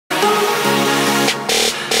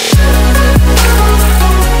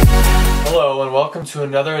welcome to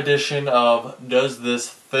another edition of Does This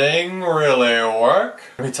Thing Really Work?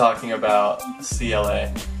 We're talking about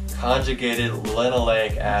CLA, conjugated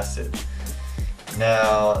linoleic acid.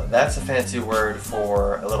 Now, that's a fancy word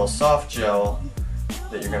for a little soft gel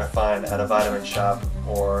that you're going to find at a vitamin shop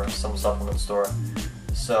or some supplement store.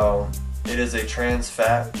 So, it is a trans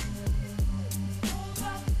fat.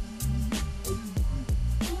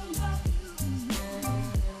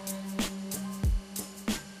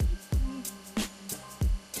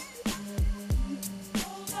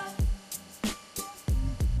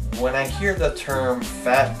 When I hear the term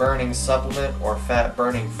fat burning supplement or fat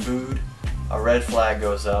burning food, a red flag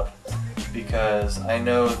goes up, because I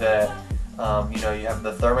know that you have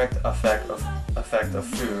the thermic effect of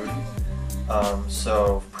food.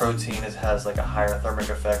 So protein has like a higher thermic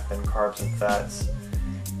effect than carbs and fats,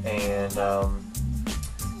 and so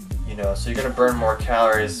you're going to burn more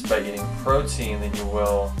calories by eating protein than you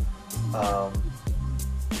will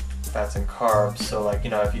fats and carbs. So like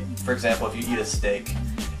if you, for example, if you eat a steak,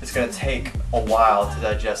 it's going to take a while to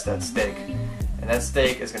digest that steak, and that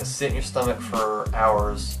steak is going to sit in your stomach for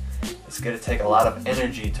hours. It's going to take a lot of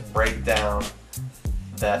energy to break down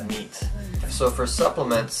that meat. So for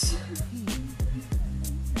supplements,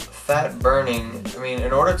 fat burning,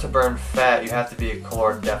 in order to burn fat, you have to be a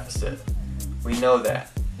caloric deficit. We know that.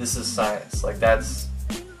 This is science. Just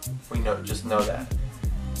know that.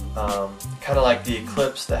 Kind of like the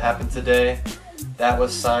eclipse that happened today, that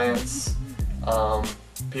was science.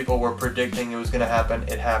 People were predicting it was going to happen.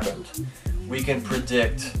 It happened. We can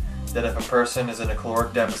predict that if a person is in a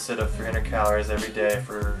caloric deficit of 300 calories every day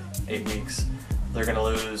for 8 weeks, they're going to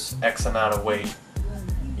lose X amount of weight,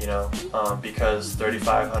 because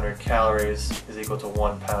 3,500 calories is equal to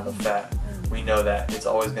 1 pound of fat. We know that. It's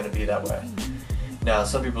always going to be that way. Now,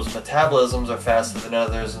 some people's metabolisms are faster than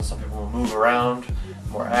others, and some people will move around,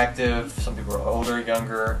 more active. Some people are older,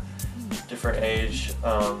 younger, different age,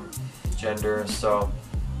 gender, so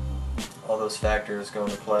all those factors go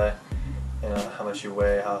into play. How much you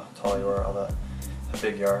weigh, how tall you are, all that, how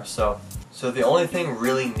big you are. So the only thing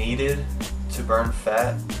really needed to burn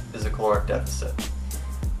fat is a caloric deficit,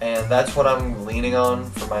 and that's what I'm leaning on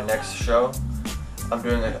for my next show. I'm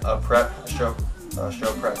doing a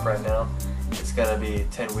show prep right now. It's gonna be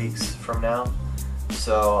 10 weeks from now.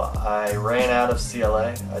 So I ran out of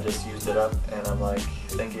CLA. I just used it up, and I'm like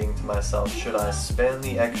thinking to myself, should I spend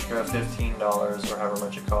the extra $15 or however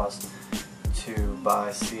much it costs to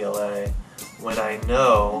buy CLA when I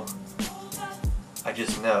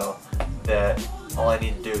just know that all I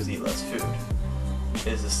need to do is eat less food?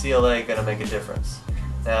 Is the CLA going to make a difference?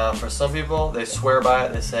 Now, for some people, they swear by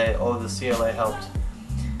it. They say, oh, the CLA helped.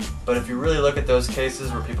 But if you really look at those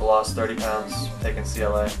cases where people lost 30 pounds taking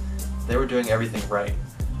CLA, they were doing everything right.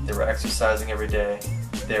 They were exercising every day.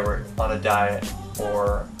 They were on a diet,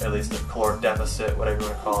 or at least a caloric deficit, whatever you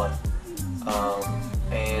want to call it.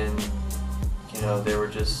 And they were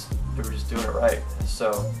just doing it right.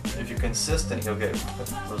 So if you're consistent, you'll get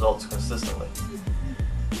results consistently.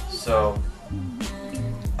 So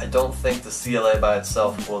I don't think the CLA by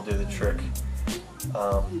itself will do the trick.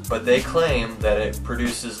 But they claim that it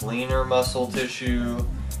produces leaner muscle tissue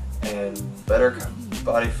and better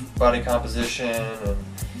body composition, and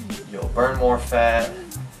you'll burn more fat.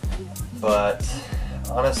 But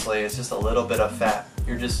honestly, it's just a little bit of fat.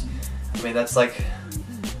 It's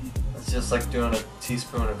just like doing a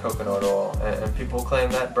teaspoon of coconut oil, and people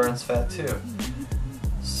claim that burns fat too.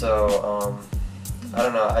 So I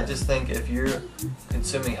don't know. I just think if you're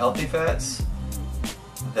consuming healthy fats,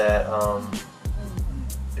 that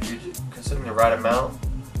if you're consuming the right amount,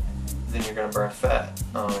 then you're going to burn fat.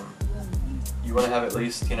 You want to have at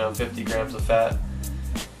least 50 grams of fat.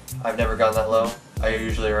 I've never gone that low. I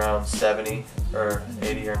usually around 70 or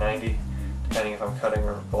 80 or 90, depending if I'm cutting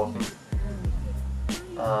or bulking.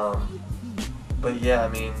 But yeah,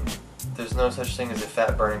 there's no such thing as a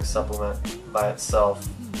fat burning supplement by itself.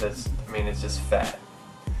 It's just fat.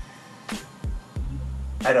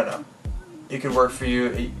 I don't know. It could work for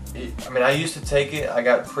you. I used to take it. I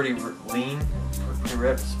got pretty lean, pretty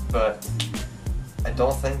ripped, but I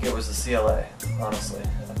don't think it was the CLA, honestly.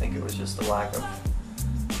 I think it was just the lack of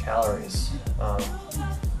calories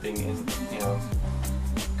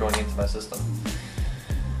going into my system.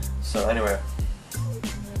 So anyway,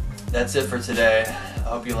 that's it for today. I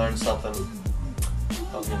hope you learned something. I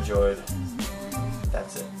hope you enjoyed.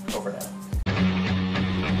 That's it. Over now.